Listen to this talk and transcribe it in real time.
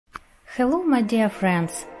Hello my dear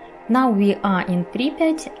friends, now we are in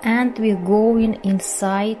Pripyat and we're going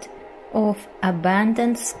inside of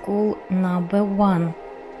abandoned school number 1.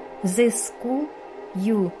 This school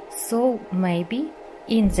you saw maybe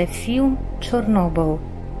in the film Chornobyl.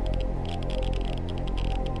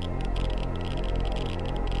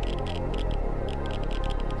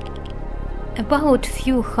 About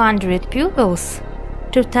few hundred pupils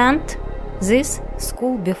attend this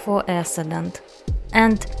school before accident,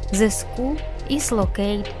 and the school is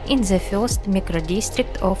located in the first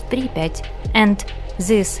microdistrict of Pripyat, and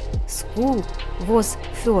this school was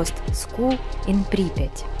first school in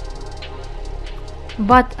Pripyat.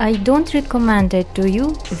 But I don't recommend it to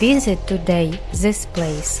you visit today this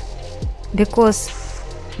place, because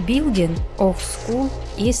building of school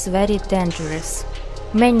is very dangerous.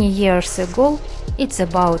 Many years ago, it's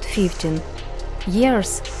about 15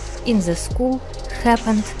 years, in the school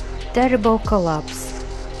happened terrible collapse.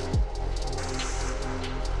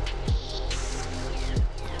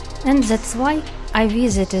 And that's why I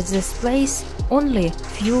visited this place only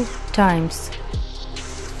few times.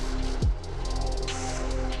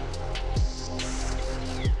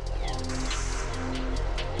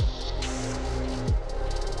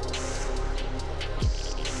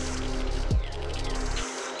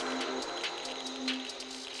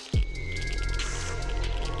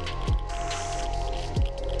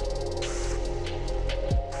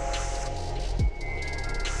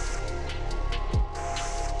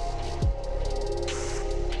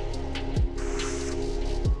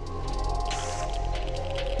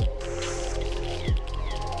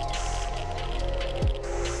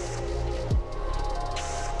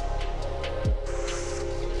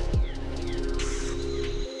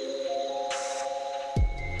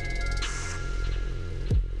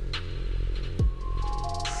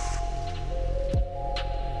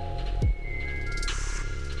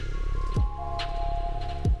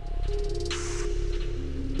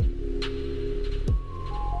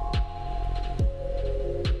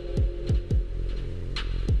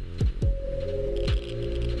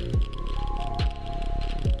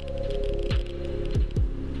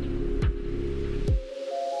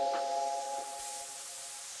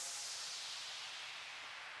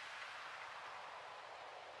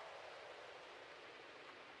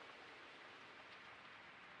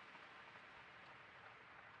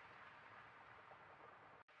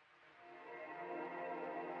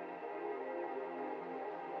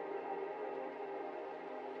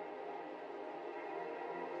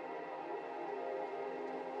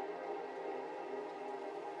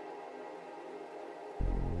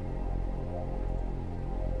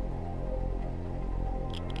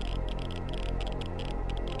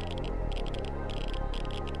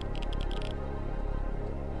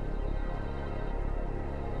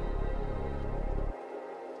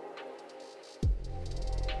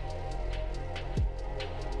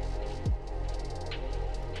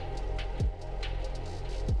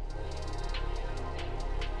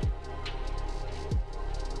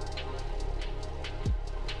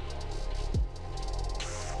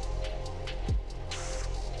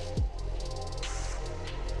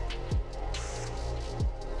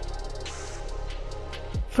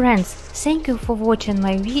 Friends, thank you for watching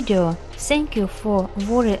my video, thank you for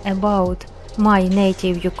worry about my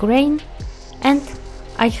native Ukraine, and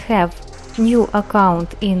I have new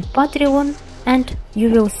account in Patreon, and you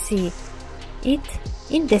will see it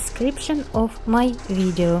in description of my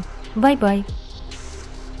video. Bye bye.